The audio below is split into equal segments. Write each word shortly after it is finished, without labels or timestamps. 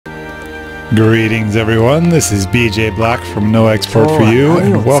Greetings everyone, this is BJ Black from No Export For You,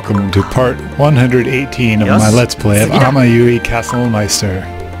 and welcome to part 118 of my Let's Play of Amayui Castle Meister.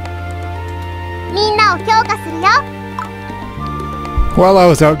 While I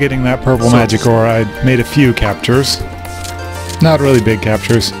was out getting that purple magic ore, I made a few captures. Not really big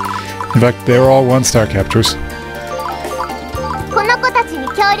captures. In fact, they were all one-star captures.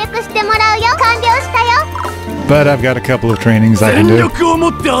 But I've got a couple of trainings I can do.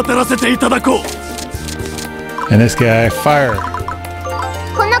 And this guy, fire.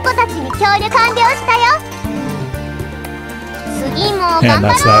 And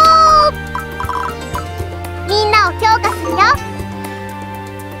that's that.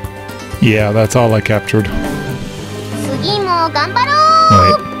 Yeah, that's all I captured. Wait.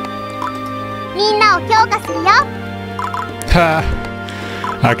 Ha!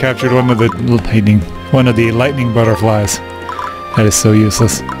 I captured one of the lightning butterflies. That is so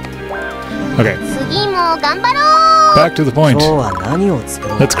useless. Okay. Back to the point.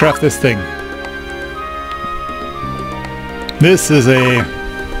 Let's craft this thing. This is a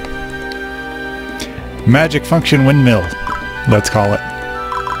magic function windmill, let's call it.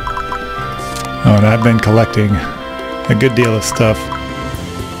 Oh, and I've been collecting a good deal of stuff.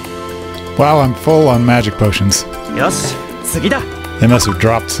 Wow, I'm full on magic potions. They must have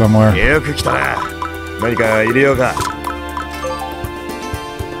dropped somewhere.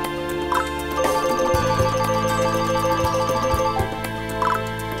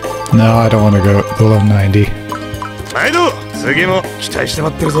 No, I don't want to go below 90.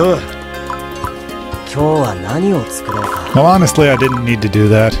 Well, honestly, I didn't need to do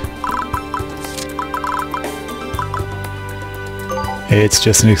that. It's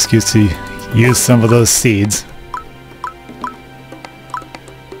just an excuse to use some of those seeds.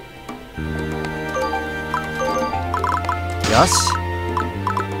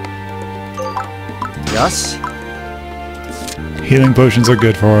 Healing potions are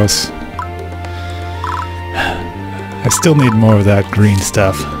good for us. I still need more of that green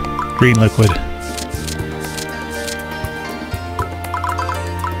stuff. Green liquid.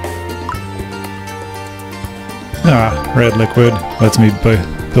 Ah, red liquid lets me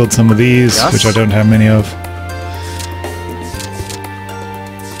build some of these, which I don't have many of.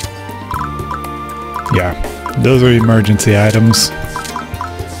 Yeah, those are emergency items.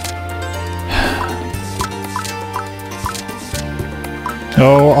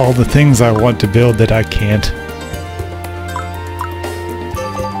 Oh, all the things I want to build that I can't.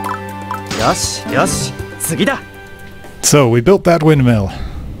 So, we built that windmill.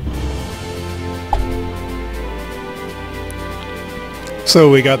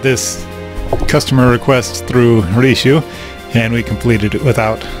 So we got this customer request through Rishu, and we completed it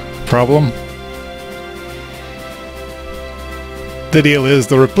without problem. The deal is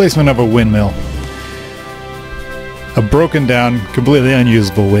the replacement of a windmill. A broken down, completely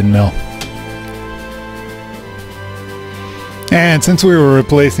unusable windmill. And since we were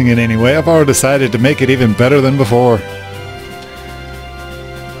replacing it anyway, Avaro decided to make it even better than before.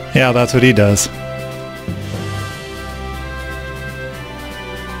 Yeah, that's what he does.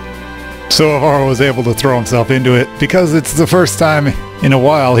 So Avaro was able to throw himself into it because it's the first time in a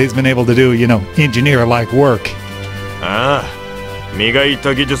while he's been able to do, you know, engineer-like work.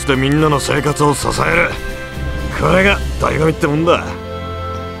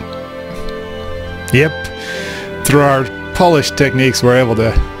 Yep. Through our polished techniques, we're able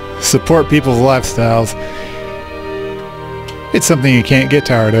to support people's lifestyles. It's something you can't get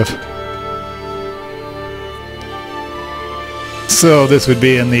tired of. So this would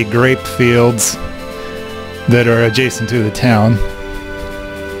be in the grape fields that are adjacent to the town.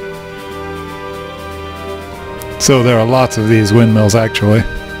 So there are lots of these windmills actually.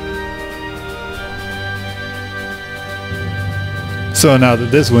 So now that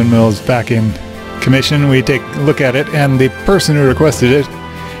this windmill is back in commission, we take a look at it, and the person who requested it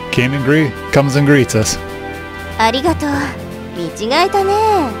comes and greets us.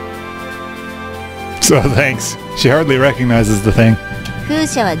 So thanks. She hardly recognizes the thing.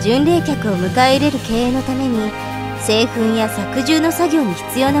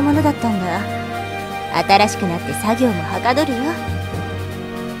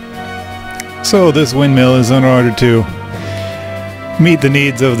 So this windmill is in order to meet the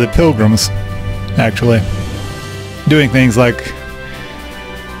needs of the pilgrims, actually. Doing things like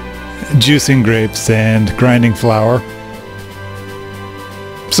juicing grapes and grinding flour.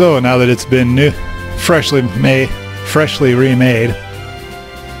 So now that it's been freshly remade,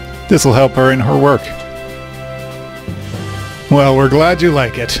 this will help her in her work. Well, we're glad you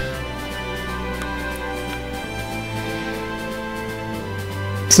like it.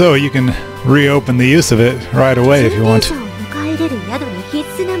 So you can reopen the use of it right away if you want. 巡礼者を迎え入れる宿に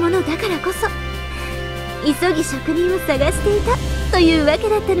必須なものだからこそ、急ぎ職人を探していたというわけ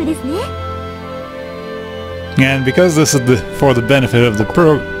だったのですね。And because this is for the benefit of the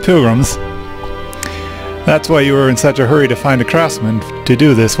pilgrims, that's why you were in such a hurry to find a craftsman to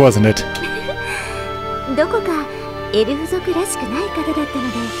do this, wasn't it? どこかエルフ族らしくない方だった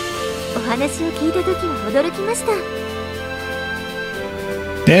ので、お話を聞いた時は驚きました。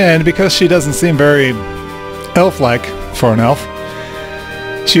And because she doesn't seem very elf-like for an elf,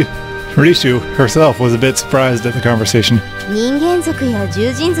 Rishu herself was a bit surprised at the conversation. 人間族や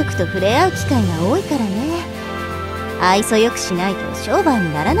獣人族と触れ合う機会が多いからね。愛想よくしないと商売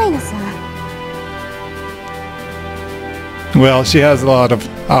にならないのさ。Well, she has a lot of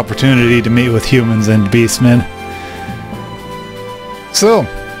opportunity to meet with humans and beastmen. So,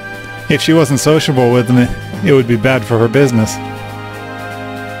 if she wasn't sociable with them, it would be bad for her business.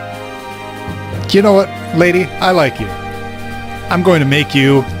 You know what, lady? I like you. I'm going to make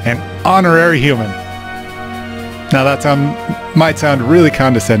you an honorary human. Now that might sound really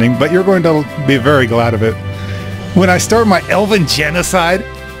condescending, but you're going to be very glad of it. When I start my elven genocide,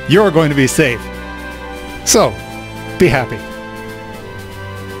 you're going to be safe. So, be happy.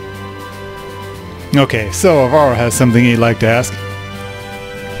 Okay, so Avaro has something he'd like to ask.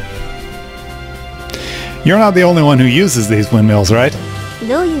 You're not the only one who uses these windmills, right?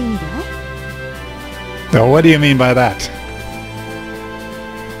 どういう意味だい? Oh, what do you mean by that?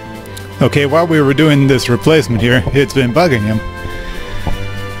 Okay, while we were doing this replacement here, it's been bugging him.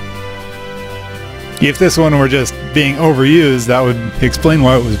 If this one were just being overused, that would explain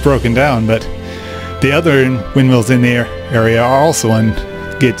why it was broken down, but the other windmills in the area are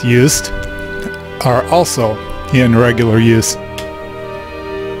also in regular use.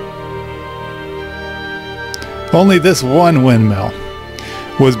 Only this one windmill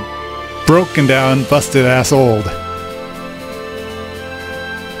was broken down, busted ass old.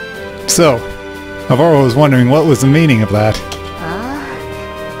 So, Avaro was wondering what was the meaning of that. あ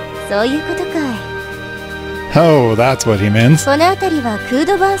あ、そういうことかい。Oh, that's what he means. この辺りはクー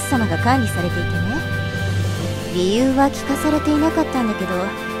ドバース様が管理されていてね。理由は聞かされていなかったんだけど、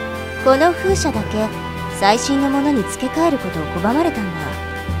この風車だけ最新のものに付け替えることを拒まれたんだ。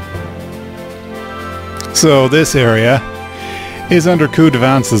So this area is under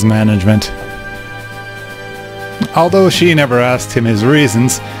Kudavance's management. Although she never asked him his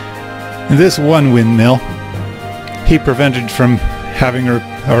reasons, this one windmill he prevented from having a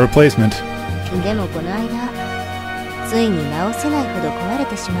replacement. でもこの間、ついに直せないほど壊れ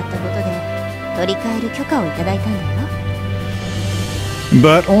てしまったことで取り替える許可をいただいたんだよ。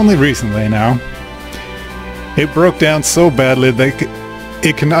But only recently now. It broke down so badly that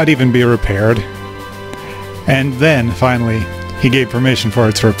it cannot even be repaired. And then, finally, he gave permission for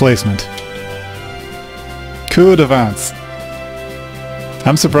its replacement. Coup d'avance.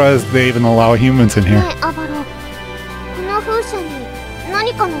 I'm surprised they even allow humans in here. ねえ、アバロ、この風車に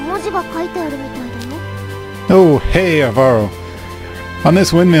何かの文字が書いてあるみたいだよ。Oh, hey, Avaro. On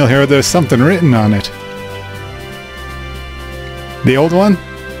this windmill here, there's something written on it. The old one?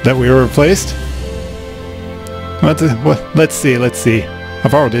 That we replaced? Let's see.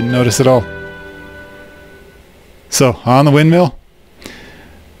 Avaro didn't notice at all. So, on the windmill,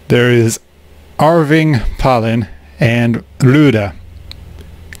 there is Arving Palin and Luda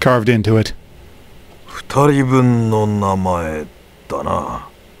carved into it. 二人分の名前だな。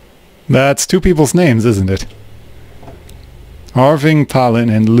 That's two people's names, isn't it? Arving Palin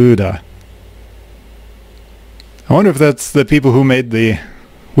and Luda. I wonder if that's the people who made the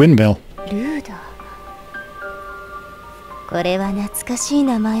windmill. ルーダ。これは懐かしい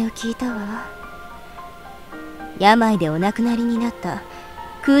名前を聞いたわ。病でお亡くなりになった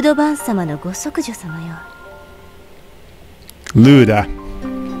クードバンス様のご息女様よ。Luda.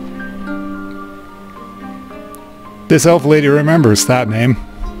 This elf lady remembers that name.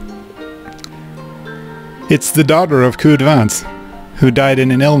 It's the daughter of Kudvance, who died to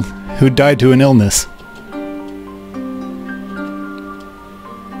an illness.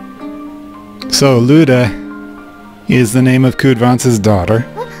 So Luda is the name of Kudvance's daughter.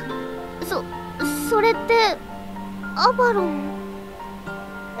 それってアバロン。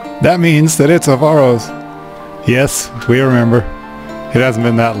 That means that it's Avaro's. Yes, we remember. It hasn't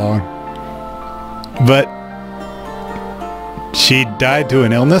been that long. But she died to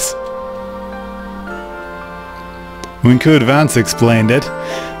an illness? When Kudvance explained it,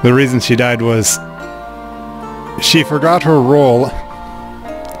 the reason she died was she forgot her role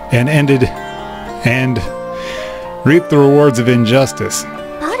and reaped the rewards of injustice.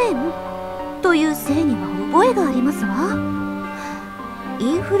 パレンという姓には覚えがありますわ。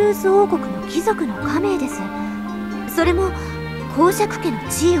インフルース王国の貴族の家名です。それも公爵家の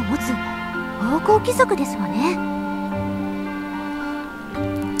地位を持つ王侯貴族ですわね。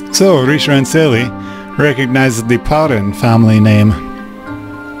So, Risha and Sally recognized the Parin family name.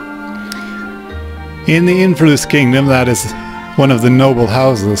 In the Influence Kingdom, that is one of the noble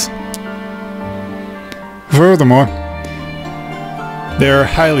houses. Furthermore, they are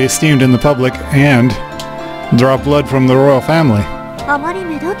highly esteemed in the public and draw blood from the royal family. あまり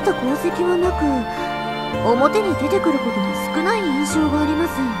目立った功績はなく、表に出てくることも少ない印象がありま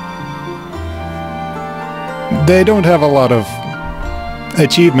す。They don't have a lot of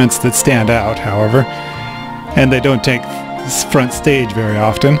achievements that stand out, however, and they don't take front stage very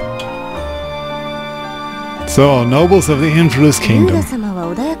often. So, nobles of the Influence ルー Kingdom. ダ様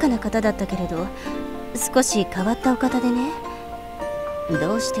は穏やかな方だったけれど、少し変わったお方でね。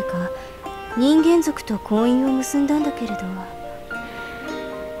どうしてか人間族と婚姻を結んだんだけれど。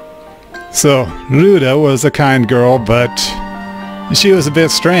So, Ruda was a kind girl, but she was a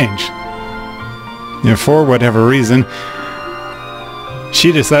bit strange. And for whatever reason,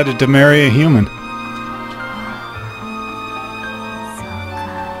 she decided to marry a human. そうか。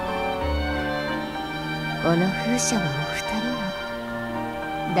この風車はお二人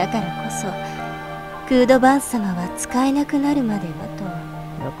の。だからこそ、クードバンス様は使えなくなるまではと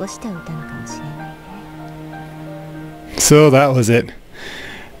残しておいたのかもしれないね。So that was it.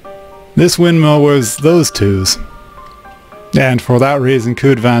 This windmill was those two's. And for that reason,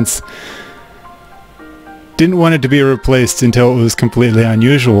 Kudvance didn't want it to be replaced until it was completely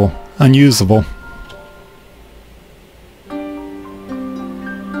unusable.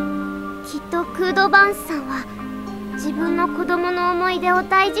 きっとクードバンスさんは自分の子供の思い出を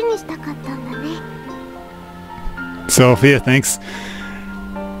大事にしたかったんだね。Sophia thinks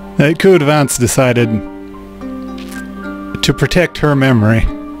that Kudvance decided to protect her memory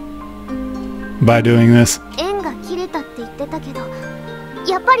by doing this. 縁が切れたって言ってたけど、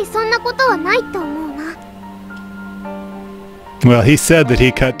やっぱりそんなことはないと思うな。Well, he said that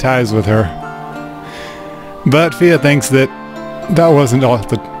he cut ties with her. But Fia thinks that that wasn't all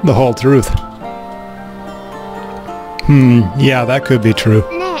the whole truth. Yeah, that could be true.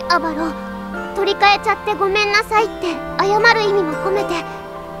 ねえ、アバロ、取り替えちゃってごめんなさいって謝る意味も込めて、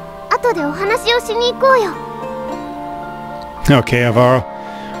後でお話をしに行こうよ。Okay, Avaro.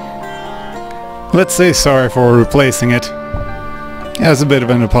 Let's say sorry for replacing it as a bit of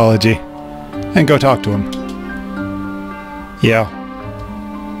an apology and go talk to him. Yeah.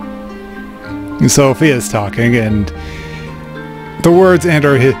 Sophia's talking and the words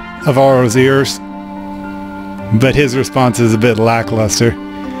enter Avaro's ears, but his response is a bit lackluster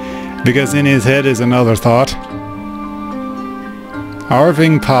because in his head is another thought.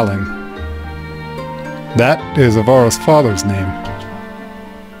 Arving Paling. That is Avaro's father's name.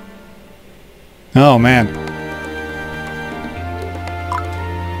 Oh man.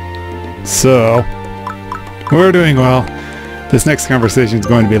 So, we're doing well. This next conversation is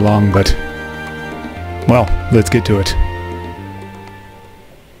going to be long, but, well, let's get to it.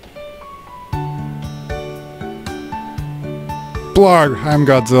 Blarg, I'm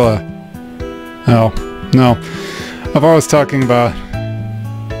Godzilla. Oh, no. Avaro's talking about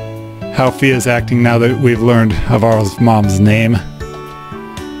how Fia's acting now that we've learned Avaro's mom's name.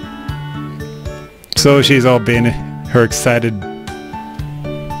 So she's all being her excited,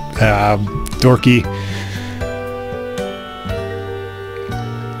 dorky,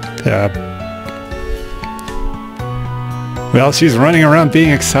 well, she's running around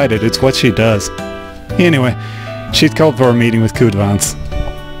being excited. It's what she does. Anyway, she's called for a meeting with Kudvance.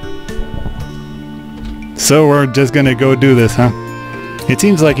 So we're just gonna go do this, huh? It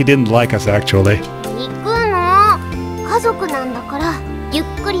seems like he didn't like us, actually. 行くの。家族なんだから、ゆっ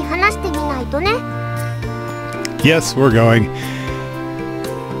くり話してみないとね。Yes, we're going.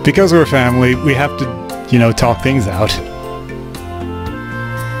 Because we're family, we have to, talk things out.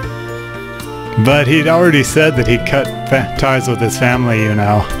 But he'd already said that he'd cut ties with his family, 縁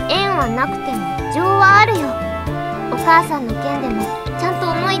はなくても情はあるよ。お母さんの件でもちゃんと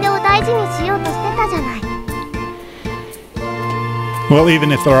思い出を大事にしようとしてたじゃない。Well,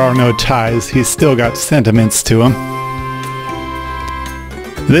 even if there are no ties, he's still got sentiments to him.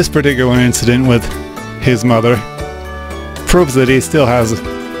 This particular incident with his mother proves that he still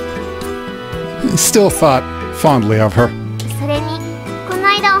thought fondly of her. それに、この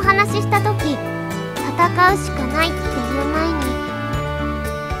間お話しした時、戦うしかないっていう前に、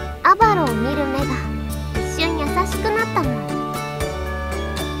アバロを見る目が一瞬優しくなったもん。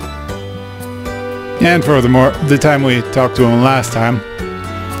And furthermore, the time we talked to him last time,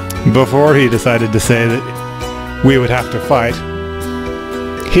 before he decided to say that we would have to fight,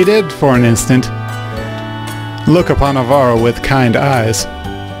 He did, for an instant, look upon Avaro with kind eyes,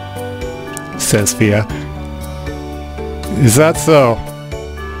 says Fia. Is that so?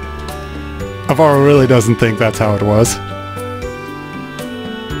 Avaro really doesn't think that's how it was.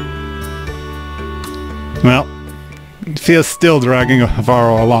 Well, Fia's still dragging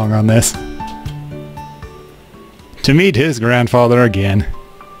Avaro along on this. To meet his grandfather again.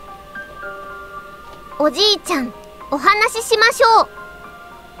 おじいちゃん、お話ししましょう。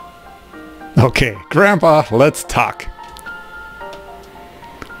 Okay, Grandpa, let's talk.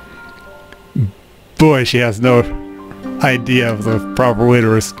 Boy, she has no idea of the proper way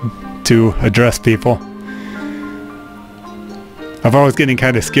to address people. I've always getting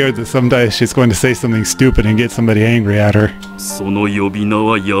kind of scared that someday she's going to say something stupid and get somebody angry at her. その呼び名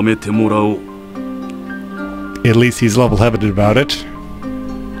はやめてもらおう。 At least he's level-headed about it.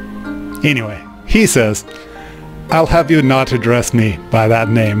 Anyway, he says, I'll have you not address me by that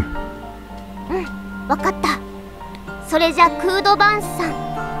name. わかった。それじゃクードバンスさん、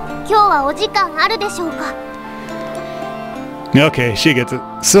今日はお時間あるでしょうか？ Okay, she gets it.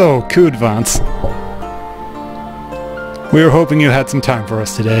 So, Kudvance. We were hoping you had some time for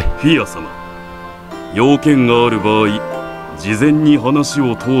us today. フィア様、要件がある場合、事前に話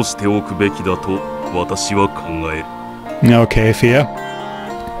を通しておくべきだと私は考える。 Okay, Fia.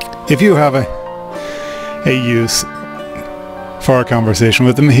 If you have a use for a conversation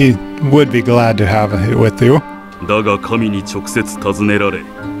with him, he would be glad to have it with you. だが神に直接尋ねられ、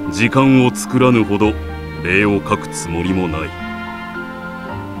時間を作らぬほど礼を書くつもりもない。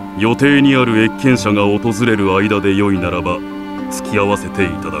予定にある謁見者が訪れる間で良いならば付き合わせてい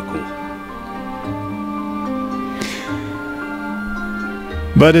ただこ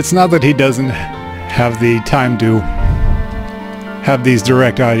う。 But it's not that he doesn't have the time to have these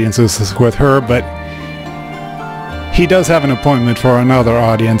direct audiences with her, but he does have an appointment for another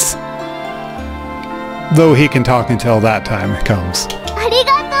audience, though he can talk until that time comes. あり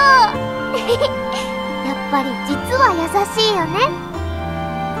がとう。やっぱり実は優しいよね。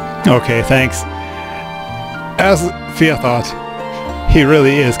 Okay, thanks. As Fia thought, he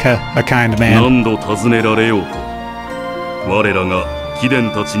really is a kind man. 何度尋ねられようと、我らが貴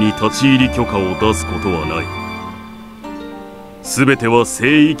殿たちに立ち入り許可を出すことはない。すべては誠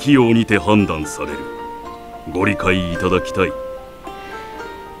意起用にて判断される。ご理解いただきたい。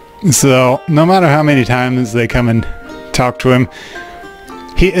 So, no matter how many times they come and talk to him,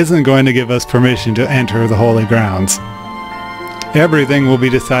 he isn't going to give us permission to enter the holy grounds. Everything will be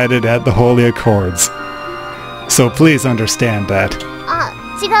decided at the holy accords. So please understand that. あ、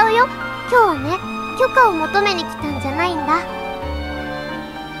違うよ。今日はね、許可を求めに来たんじゃないんだ。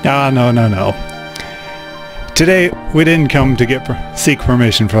 Ah, no. Today, we didn't come to seek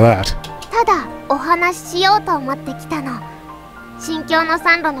permission for that. ただお話ししようと思ってきたの。新京の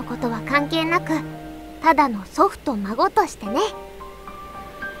サンロのことは関係なく、ただの祖父と孫としてね。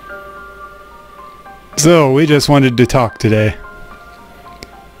 So, we just wanted to talk today.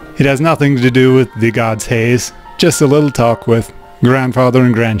 It has nothing to do with the God's haze, just a little talk with grandfather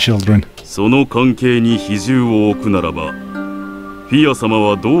and grandchildren. その関係に比重を置くならば、フィア様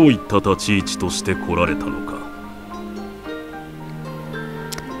はどういった立ち位置として来られたのか。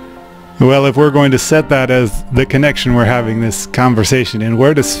 Well, if we're going to set that as the connection we're having this conversation in,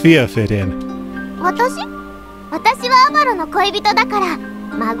 where does Fia fit in? 私はアバロの恋人だから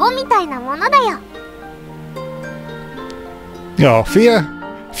孫みたいなものだよ。 Oh,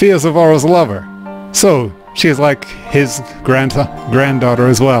 Fia's Avaro's lover. So, she's like his granddaughter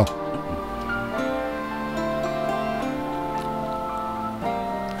as well.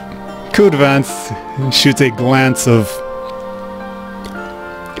 Kudvance shoots a glance of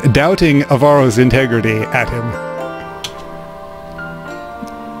doubting Avaro's integrity at him.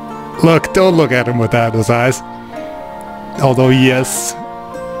 Look, don't look at him with those eyes. Although, yes,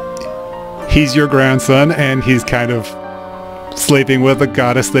 he's your grandson and he's kind of sleeping with the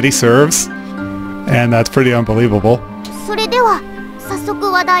goddess that he serves. And that's pretty unbelievable. それでは早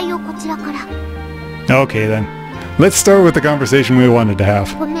速話題をこちらから。 Okay then. Let's start with the conversation we wanted to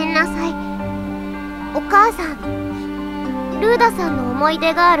have. ごめんなさい。お母さん、ルーダさんの思い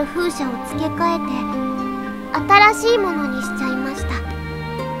出がある風車を付け替えて新しいものにしちゃいました。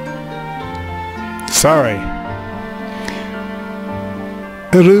 Sorry.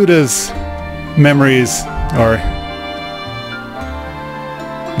 Ruda's memories are...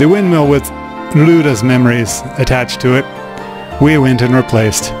 The windmill with Ruda's memories attached to it, we went and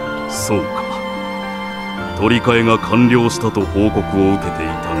replaced. そうか。取り替えが完了したと報告を受けてい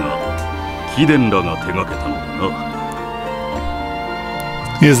たが、貴殿らが手がけたのだな。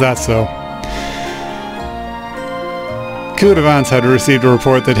 Is that so? Kudavans had received a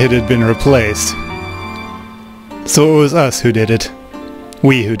report that it had been replaced. So it was us who did it.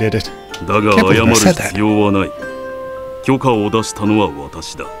 We who did it. だが謝る必要はない。許可を出したのは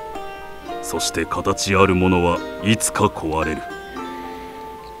私だ。そして形あるものはいつか壊れる。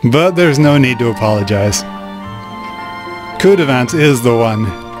But there's no need to apologize. Kudavans is the one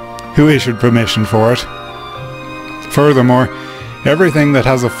who issued permission for it. Furthermore, everything that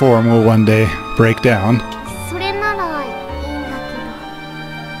has a form will one day break down. それならいいんだ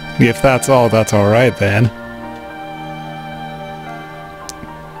けど。 If that's alright then.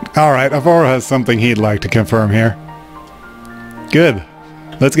 Alright, Avaro has something he'd like to confirm here. Good.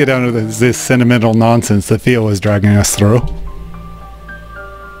 Let's get down to this sentimental nonsense that Theo was dragging us through.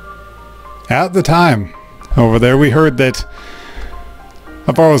 At the time, over there we heard that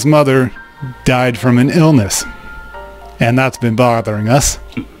Avaro's mother died from an illness. And that's been bothering us.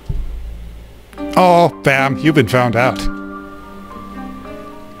 Oh, bam, you've been found out.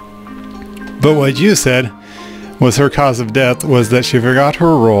 But what you said was her cause of death was that she forgot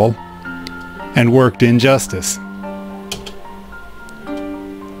her role and worked injustice.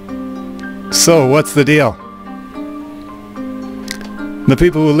 So, what's the deal? The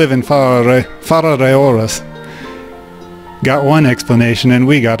people who live in Farareoras got one explanation and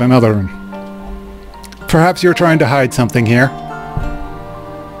we got another one. Perhaps you're trying to hide something here.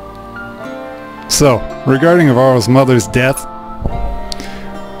 So, regarding Avaro's mother's death,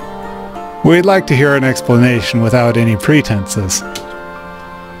 we'd like to hear an explanation without any pretenses.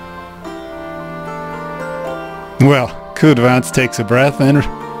 Well, Kudavans takes a breath and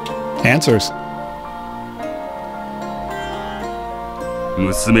answers.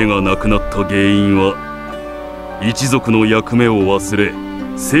 娘が亡くなった原因は一族の役目を忘れ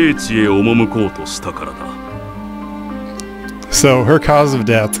聖地へ赴こうとしたからだ。 So her cause of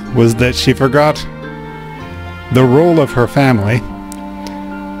death was that she forgot the role of her family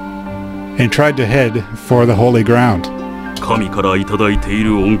and tried to head for the holy ground. 神からいただいてい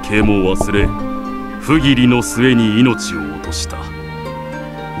る恩恵も忘れ不義理の末に命を落とした。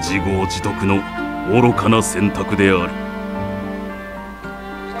自業自得の愚かな選択である。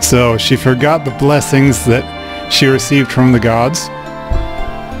 So she forgot the blessings that she received from the gods,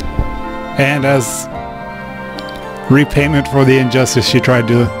 and as repayment for the injustice she tried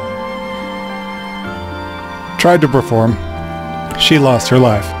to perform, she lost her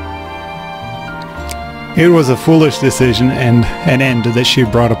life. It was a foolish decision and an end that she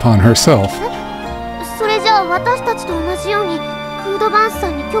brought upon herself. それじゃあ私たちと同じようにクードバンスさ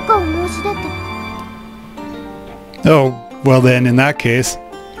んに許可を申し出て。 Oh, well then in that case,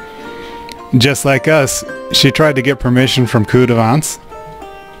 just like us, she tried to get permission from Kudavans.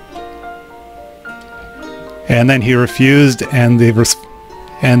 And then he refused, and the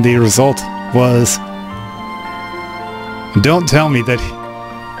result was... Don't tell me that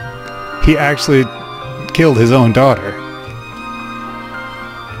he actually killed his own daughter.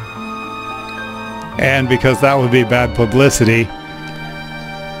 And because that would be bad publicity,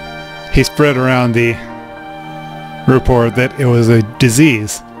 he spread around the report that it was a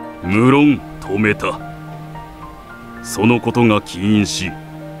disease. 無論止めた。そのことが起因し、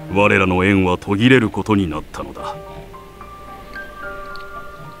我らの縁は途切れることになったのだ。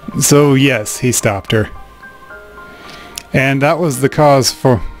So yes, he stopped her. And that was the cause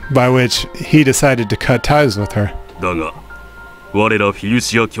by which he decided to cut ties with her. だが、我らフィユ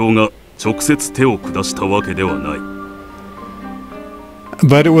シア教が直接手を下したわけではない。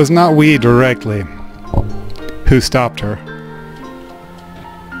But it was not we directly who stopped her.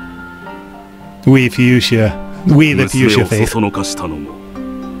 We the Fuchsia faith. 娘をそそのかしたのも、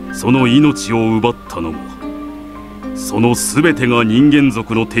その命を奪ったのも、そのすべてが人間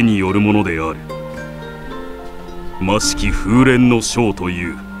族の手によるものである。魔式風蓮の将と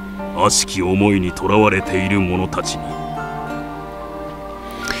いう悪しき思いにとらわれている者たちに。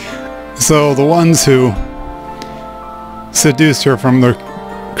So the ones who seduced her from the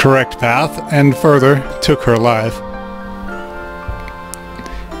correct path and further took her life.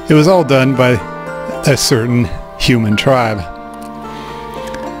 It was all done by a certain human tribe.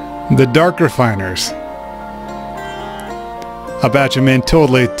 The Dark Refiners. A batch of men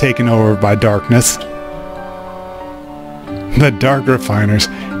totally taken over by darkness. The Dark Refiners.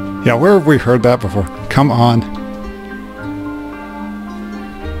 Yeah, where have we heard that before? Come on.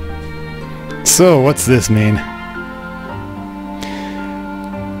 So, what's this mean?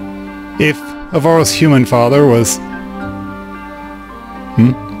 If Avaro's human father was...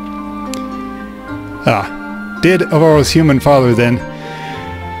 did Avaro's human father then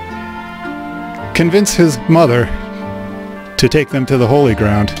convince his mother to take them to the holy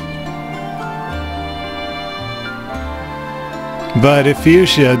ground? But if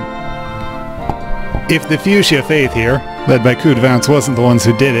the Fuchsia faith here, led by Cudvance, wasn't the ones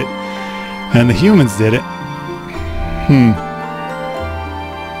who did it, and the humans did it,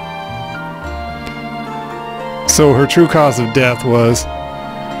 So her true cause of death was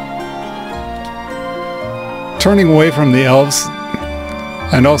turning away from the elves,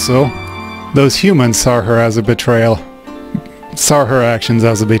 and also those humans saw her as a betrayal, saw her actions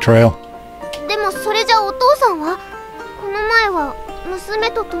as a betrayal. でもそれじゃお父さんはこの前は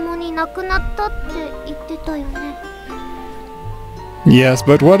娘と共に亡くなったって言ってたよね。 Yes,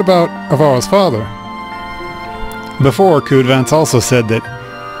 but what about Avaro's father? Before, Cudvance also said that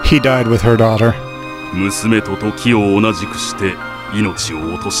he died with her daughter. 娘と時を同じくして命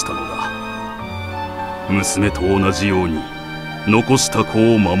を落としたのだ。娘と同じように残した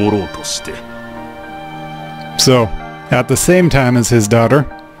子を守ろうとして。 So, at the same time as his daughter,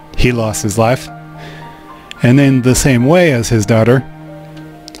 he lost his life. And in the same way as his daughter,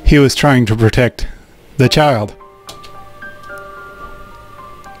 he was trying to protect the child.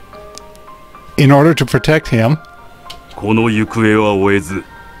 In order to protect him, この行方は追えず、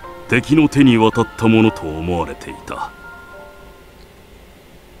敵の手に渡ったものと思われていた。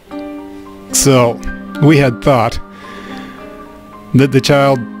 so we had thought that the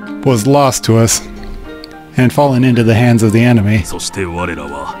child was lost to us and fallen into the hands of the enemy. そして我ら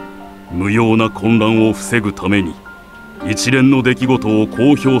は無用な混乱を防ぐために一連の出来事を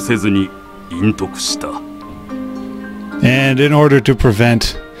公表せずに隠匿した。 And in order to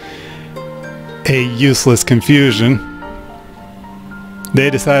prevent a useless confusion, they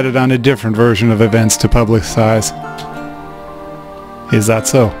decided on a different version of events to publicize. Is that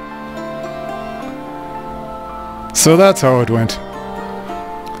so? So that's how it went.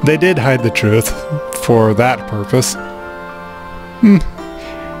 They did hide the truth for that purpose. In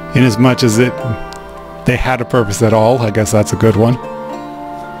as much as they had a purpose at all, I guess that's a good one.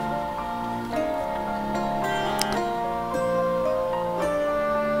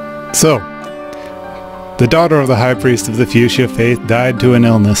 So, the daughter of the High Priest of the Fuchsia Faith died to an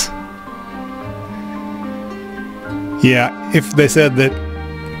illness. Yeah, if they said that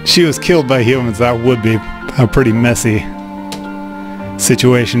she was killed by humans, that would be a pretty messy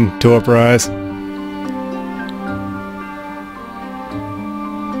situation to uprise.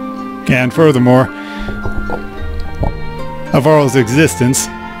 And furthermore, Avaro's existence,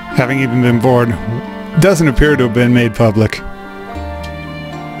 having even been born, doesn't appear to have been made public.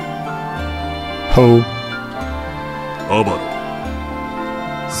 Ho. アバロ、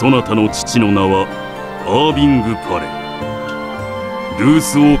そなたの父の名はアービング・パレン、ルー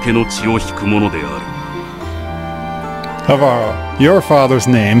ス王家の血を引く者である。 Avaro, your father's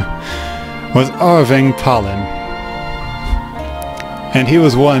name was Arving Palin, and he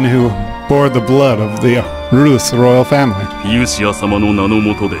was one who bore the blood of the Rus royal family. フィウシア様の名の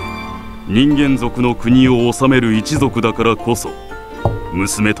下で人間族の国を治める一族だからこそ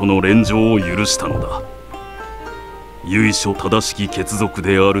娘との連城を許したのだ。由緒正しき血族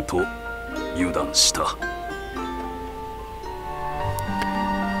であると油断した。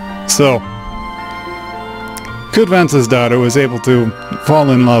 So, Cudvance's daughter was able to fall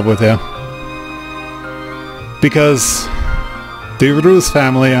in love with him because the Rus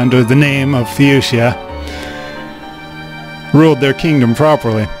family, under the name of Fuchsia, ruled their kingdom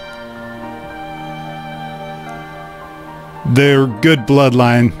properly. Their good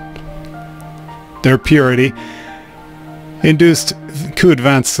bloodline, their purity, induced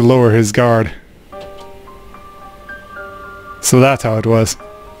Cudvance to lower his guard. So that's how it was.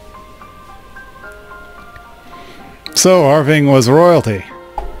 So Arving was royalty.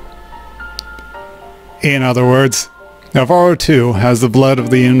 In other words, Avaro too has the blood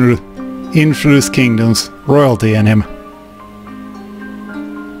of the Infrus kingdom's royalty in him.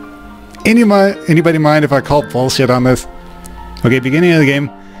 Anybody mind if I call bullshit on this? Okay, beginning of the game,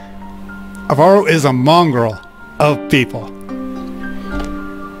 Avaro is a mongrel of people.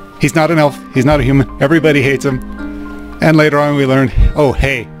 He's not an elf, he's not a human, everybody hates him. And later on we learn, oh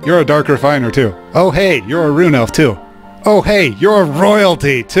hey, you're a dark refiner too. Oh hey, you're a rune elf too. Oh hey, you're a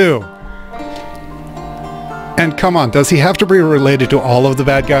royalty too. And come on, does he have to be related to all of the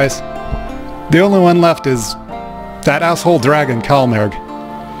bad guys? The only one left is that asshole dragon Kalmerg.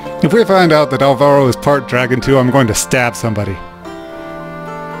 If we find out that Avaro is part dragon too, I'm going to stab somebody.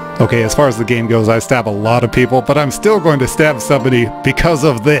 Okay, as far as the game goes, I stab a lot of people, but I'm still going to stab somebody because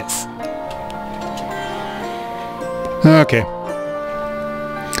of this. Okay.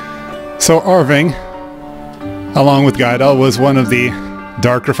 So Arving, along with Gaidal, was one of the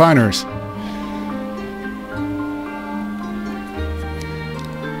Dark Refiners.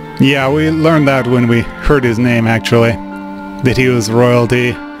 Yeah, we learned that when we heard his name, actually. that he was royalty,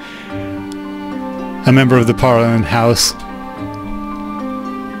 a member of the Parliament House.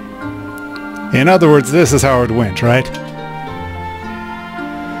 In other words, this is how it went, right?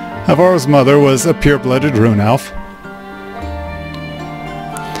 Avaro's mother was a pure-blooded rune elf.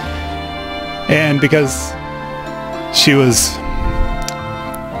 And because she was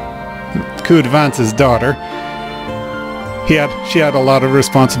Kudvance's daughter, she had a lot of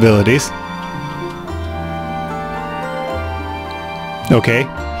responsibilities. Okay,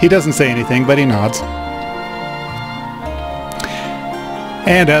 he doesn't say anything, but he nods.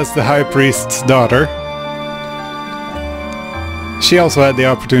 And as the High Priest's daughter, she also had the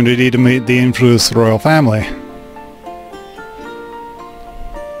opportunity to meet the Influence royal family.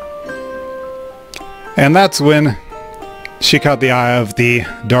 And that's when she caught the eye of the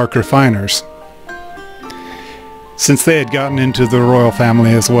Dark Refiners. Since they had gotten into the royal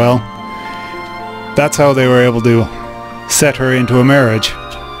family as well, that's how they were able to set her into a marriage.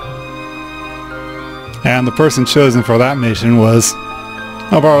 And the person chosen for that mission was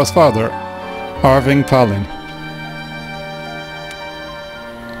Avaro's father, Arving Palin.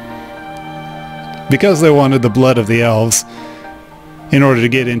 Because they wanted the blood of the elves in order to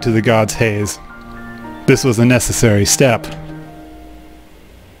get into the god's haze, this was a necessary step.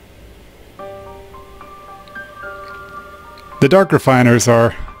 The Dark Refiners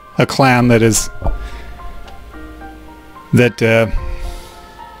are a clan that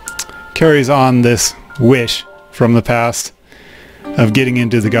carries on this wish from the past of getting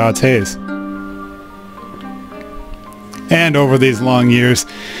into the god's haze. And over these long years,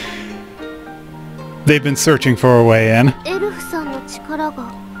 they've been searching for a way in.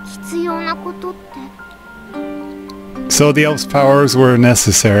 So the elves' powers were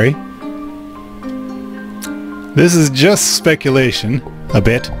necessary. This is just speculation, a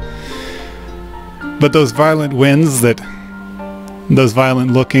bit. But those violent winds those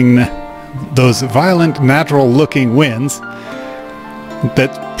violent natural-looking winds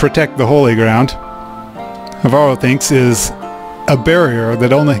that protect the holy ground, Avaro thinks is a barrier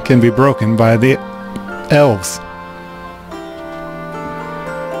that only can be broken by the elves.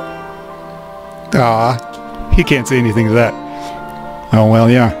 Ah, he can't say anything to that. Oh well,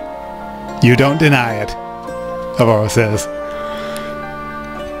 yeah. You don't deny it, Avaro says.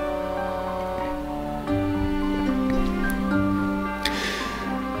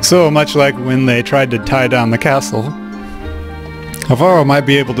 So much like when they tried to tie down the castle, Avaro might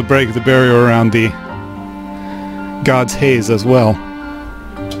be able to break the barrier around the god's haze as well.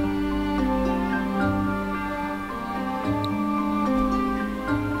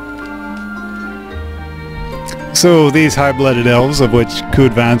 So these high-blooded elves, of which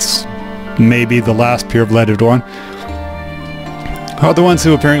Kudvance may be the last pure-blooded one, are the ones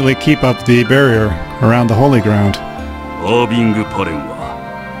who apparently keep up the barrier around the holy ground.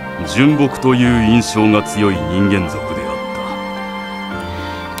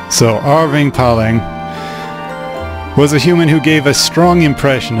 So Arving Paling was a human who gave a strong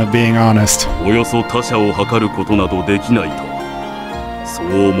impression of being honest.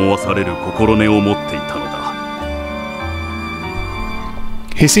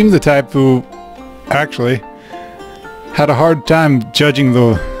 He seemed the type who actually had a hard time judging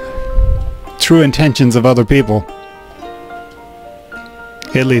the true intentions of other people.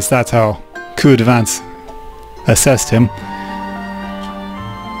 At least that's how Kudvance assessed him.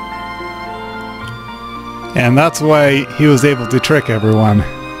 And that's why he was able to trick everyone.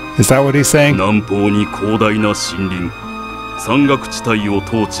 Is that what he's saying?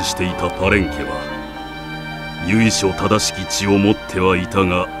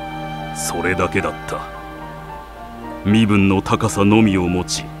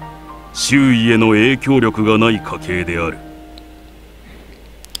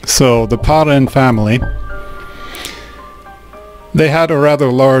 So the Parin family, they had a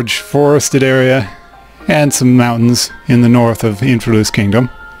rather large forested area and some mountains in the north of Infrulus Kingdom.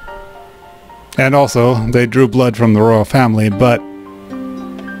 And also, they drew blood from the royal family, but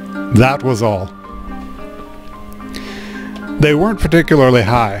that was all. They weren't particularly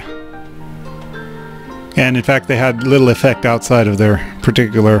high. And in fact, they had little effect outside of their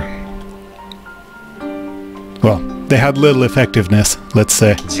particular... well, they had little effectiveness, let's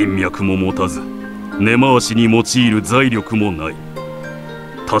say.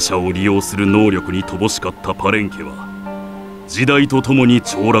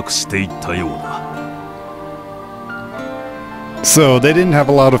 So they didn't have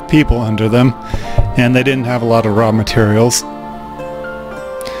a lot of people under them, and they didn't have a lot of raw materials.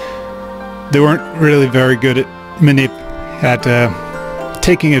 They weren't really very good at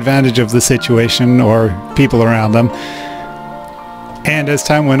taking advantage of the situation or people around them. And as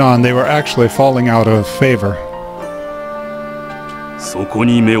time went on, they were actually falling out of favor. そこ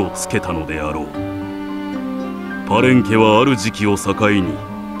に目をつけたのであろう。パレン家はある時期を境に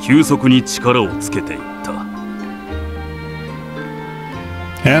急速に力をつけていった。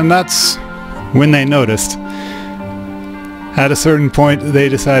And that's when they noticed. At a certain point, they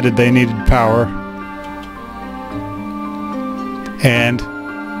decided they needed power. And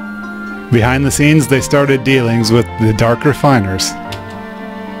behind the scenes, they started dealings with the Dark Refiners.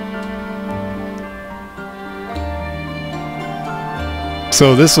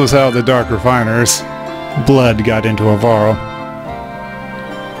 So this was how the Dark Refiners' blood got into Avaro.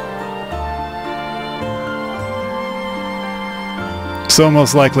 So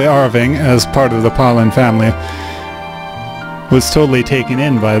most likely Arving, as part of the Paulin family, was totally taken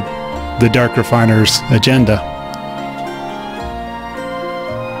in by the Dark Refiners' agenda.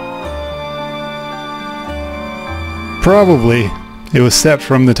 Probably it was set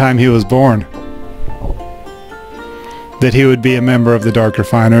from the time he was born that he would be a member of the Dark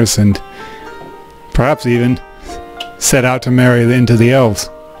Refiners, and perhaps even set out to marry into the elves.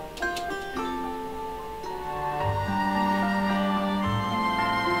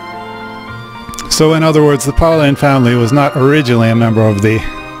 So in other words, the Paulin family was not originally a member of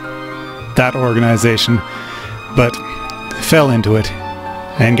that organization, but fell into it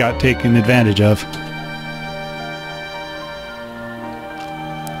and got taken advantage of.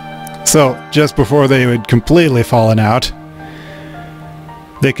 So, just before they had completely fallen out,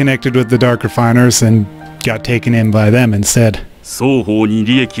 they connected with the Dark Refiners and got taken in by them instead. 双方に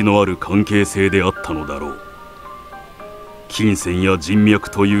利益のある関係性であったのだろう。金銭や人脈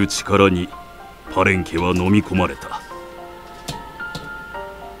という力にパレン家は飲み込まれた。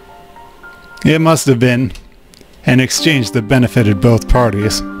It must have been an exchange that benefited both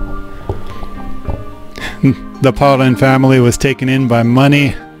parties. The Paulin family was taken in by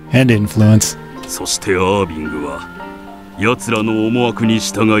money and influence. そしてアービングは奴らの思惑に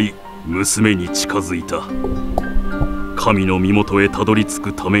従い娘に近づいた。神の身元へたどり着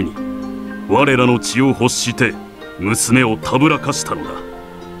くために我らの血を欲して娘をたぶらかしたのだ。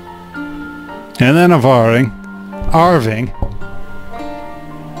And then Arving,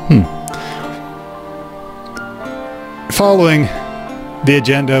 following the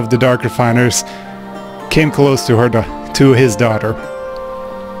agenda of the Dark Refiners, came close to his daughter.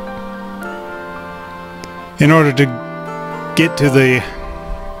 In order to get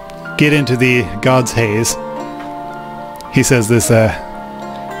into the god's haze, he says this,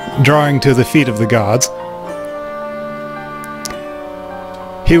 drawing to the feet of the gods.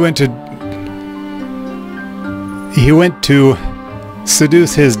 He went to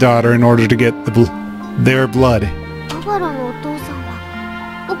seduce his daughter in order to get their blood. アバロのお父さんは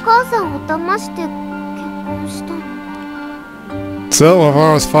お母さんを騙して結婚したの。 So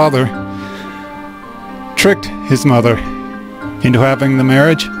Avaro's father tricked his mother into having the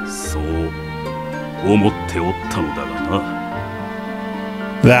marriage. そう思っておったのだがな。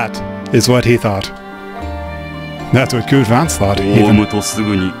That is what he thought. That's what Kudvans thought. 産 Even. むとす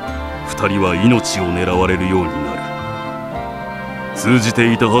ぐに二人は命を狙われるようになる。通じ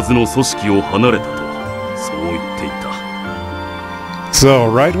ていたはずの組織を離れたとそう言っていた。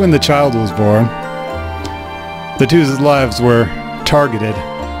 So right when the child was born, the two's lives were targeted.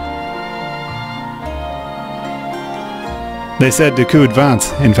 They said to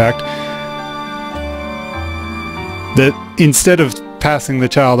Kudvans, in fact, that instead of passing the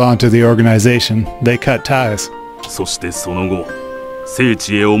child on to the organization, they cut ties. そしてその後聖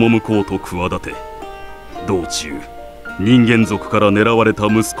地へ赴こうと企て道中人間族から狙われた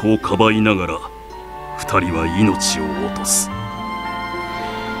息子をかばいながら二人は命を落とす。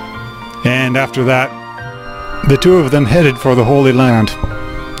 And after that, the two of them headed for the Holy Land,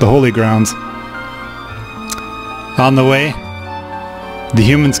 the Holy Grounds. On the way, the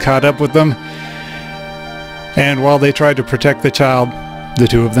humans caught up with them, and while they tried to protect the child, the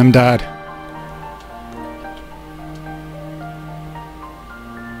two of them died.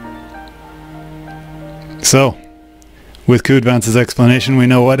 So, with Kudvans's explanation, we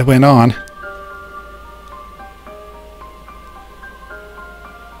know what went on.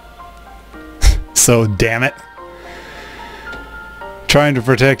 So, damn it. Trying to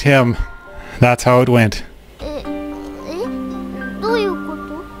protect him. That's how it went. どういうこと？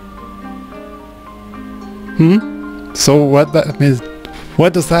 So what does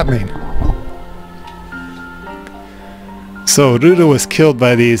that mean? So Ruda was killed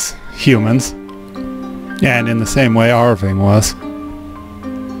by these humans, and in the same way Arving was,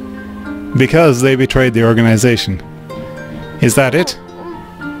 because they betrayed the organization. Is that it?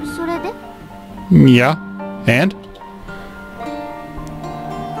 それで？ Yeah. And?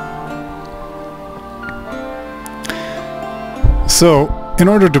 So, in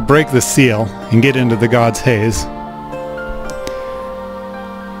order to break the seal and get into the god's haze,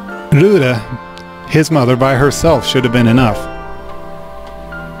 Ruda, his mother, by herself should have been enough.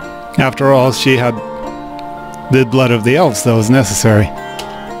 After all, she had the blood of the elves that was necessary.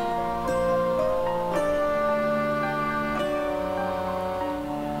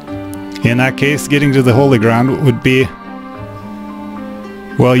 In that case, getting to the holy ground would be,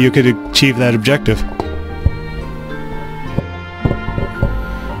 well, you could achieve that objective.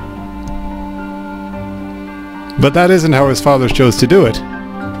 But that isn't how his father chose to do it.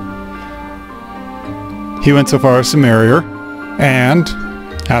 He went so far as to marry her, and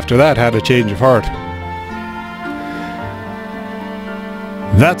after that had a change of heart.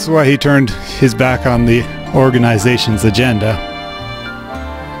 That's why he turned his back on the organization's agenda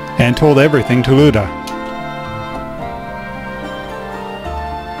and told everything to Luda.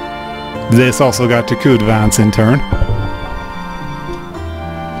 This also got to Kudvans in turn.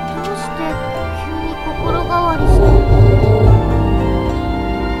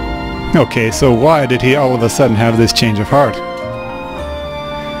 Okay, so why did he all of a sudden have this change of heart?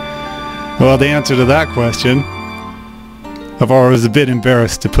 Well, the answer to that question, Avaro is a bit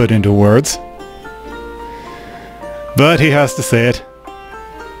embarrassed to put into words, but he has to say it.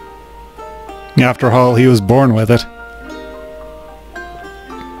 After all, he was born with it.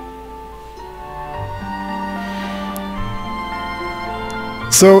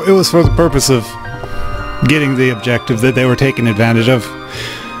 So it was for the purpose of getting the objective that they were taking advantage of.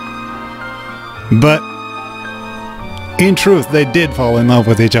 But in truth, they did fall in love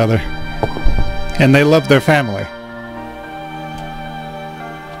with each other. And they loved their family.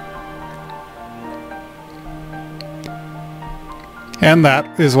 And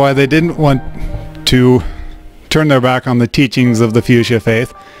that is why they didn't want to turn their back on the teachings of the Fuchsia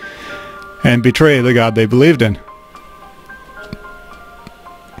faith and betray the god they believed in.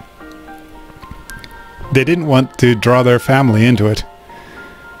 They didn't want to draw their family into it.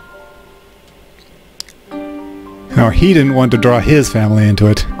 Or he didn't want to draw his family into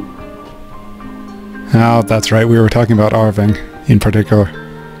it. Oh, that's right, we were talking about Arving in particular.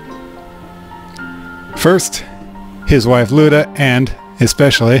 First, his wife Luda, and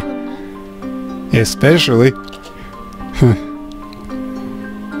especially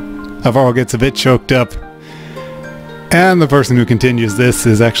Avaro gets a bit choked up. And the person who continues this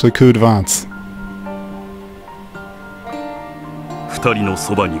is actually Kudvans. 二人の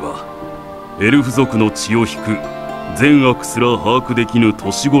そばにはエルフ族の血を引く善悪すら把握できぬ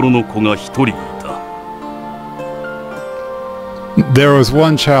年頃の子が一人いた。 There was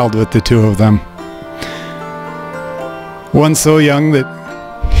one child with the two of them. One so young that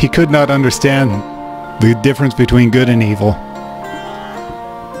he could not understand the difference between good and evil.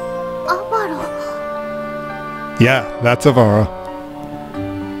 Avaro. Yeah, that's Avaro.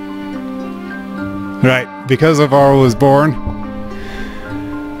 Right, because Avaro was born,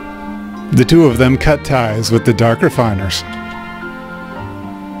 the two of them cut ties with the Dark Refiners.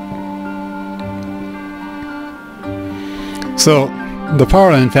 So, the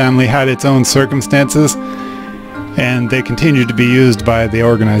Parlin family had its own circumstances, and they continued to be used by the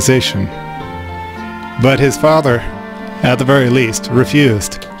organization. But his father, at the very least,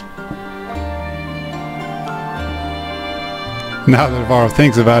 refused. Now that Avaro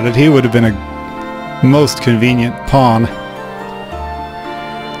thinks about it, he would have been a most convenient pawn.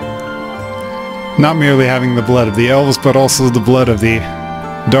 Not merely having the blood of the elves, but also the blood of the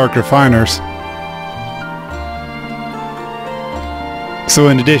Dark Refiners. So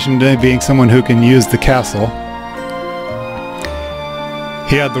in addition to being someone who can use the castle,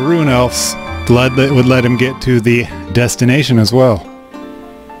 he had the Rune Elf's blood that would let him get to the destination as well.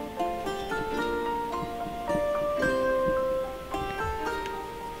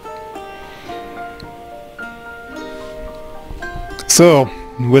 So,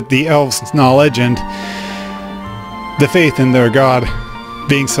 with the elves' knowledge and the faith in their god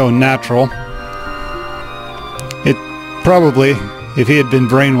being so natural, it probably, if he had been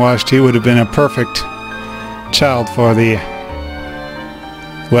brainwashed, he would have been a perfect child for the,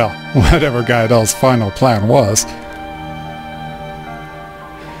 well, whatever Gaidal's final plan was.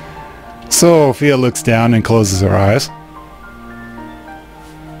 So Fia looks down and closes her eyes.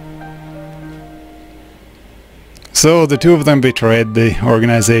 So the two of them betrayed the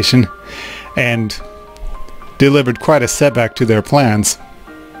organization and delivered quite a setback to their plans.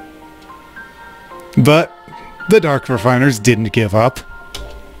 But the Dark Refiners didn't give up.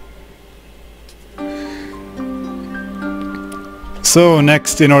 So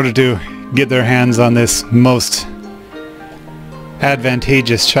next, in order to get their hands on this most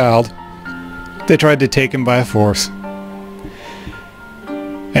advantageous child, they tried to take him by force.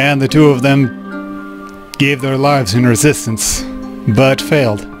 And the two of them gave their lives in resistance, but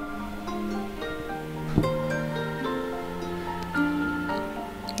failed.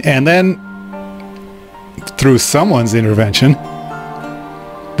 And then, through someone's intervention,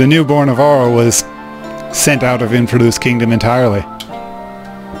 the newborn Avaro was sent out of Introduced Kingdom entirely.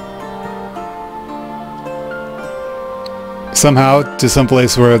 Somehow to some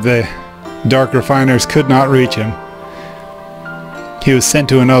place where the Dark Refiners could not reach him. He was sent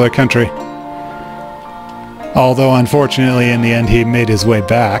to another country. Although unfortunately in the end he made his way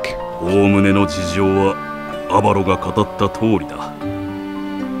back. おおむねの事情はアバロが語った通りだ。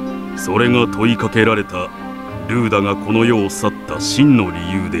それが問いかけられたルーダがこの世を去った真の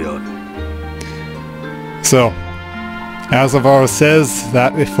理由である。So, as Avaro says,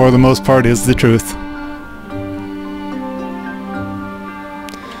 that for the most part is the truth.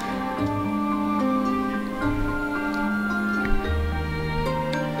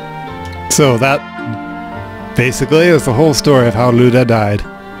 So that basically is the whole story of how Luda died.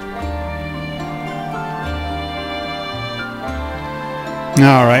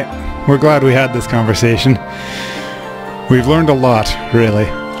 Alright, we're glad we had this conversation. We've learned a lot, really.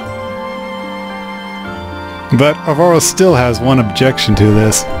 But Avaro still has one objection to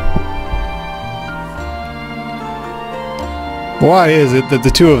this. Why is it that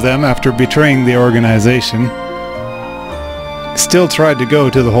the two of them, after betraying the organization, still tried to go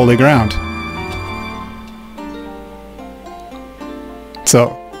to the Holy Ground?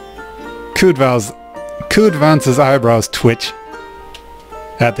 So, Kudvance's eyebrows twitch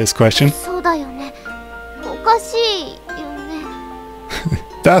at this question.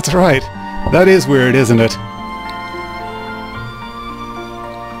 That's right. That is weird, isn't it?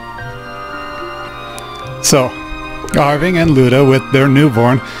 So, Arving and Luda with their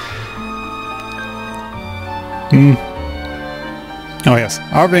newborn. Oh yes,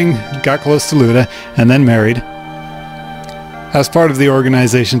 Arving got close to Luda and then married as part of the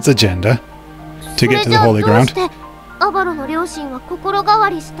organization's agenda to get to the Holy Ground.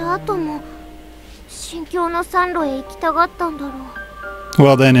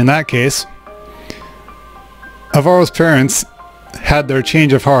 Well then, in that case, Avaro's parents had their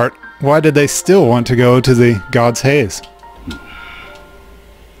change of heart. Why did they still want to go to the God's Haze?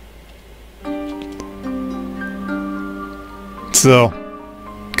 So,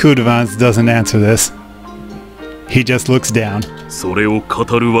 Kudvance doesn't answer this. He just looks down. それを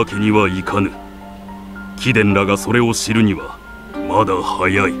語るわけにはいかぬ。貴殿らがそれを知るにはまだ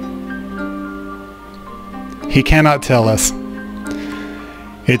早い。He cannot tell us.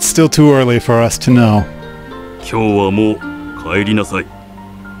 It's still too early for us to know. 今日はもう帰りなさい。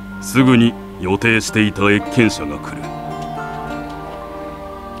すぐに予定していた謁見者が来る。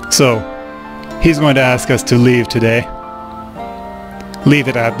So, he's going to ask us to leave today. Leave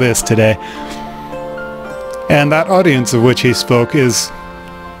it at this today. And that audience of which he spoke is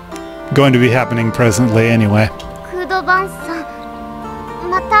going to be happening presently anyway.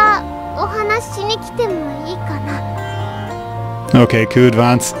 Okay,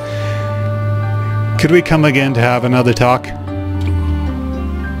 Kudvance. Could we come again to have another talk?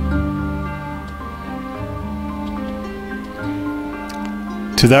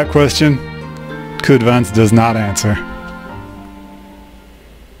 To that question, Kudvance does not answer.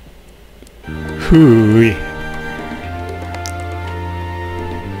 Hooey.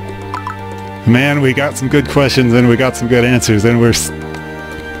 Man, we got some good questions and we got some good answers, and we're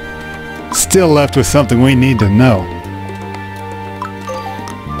still left with something we need to know.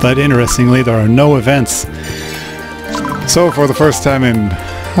 But interestingly, there are no events. So for the first time in,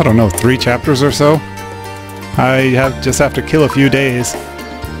 I don't know, 3 chapters or so, I just have to kill a few days,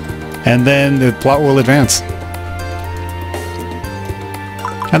 and then the plot will advance.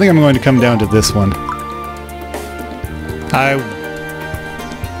 I think I'm going to come down to this one. I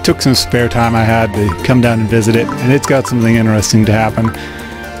took some spare time I had to come down and visit it, and it's got something interesting to happen.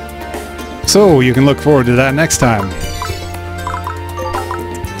 So you can look forward to that next time.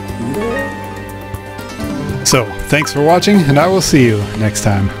 So, thanks for watching, and I will see you next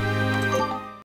time.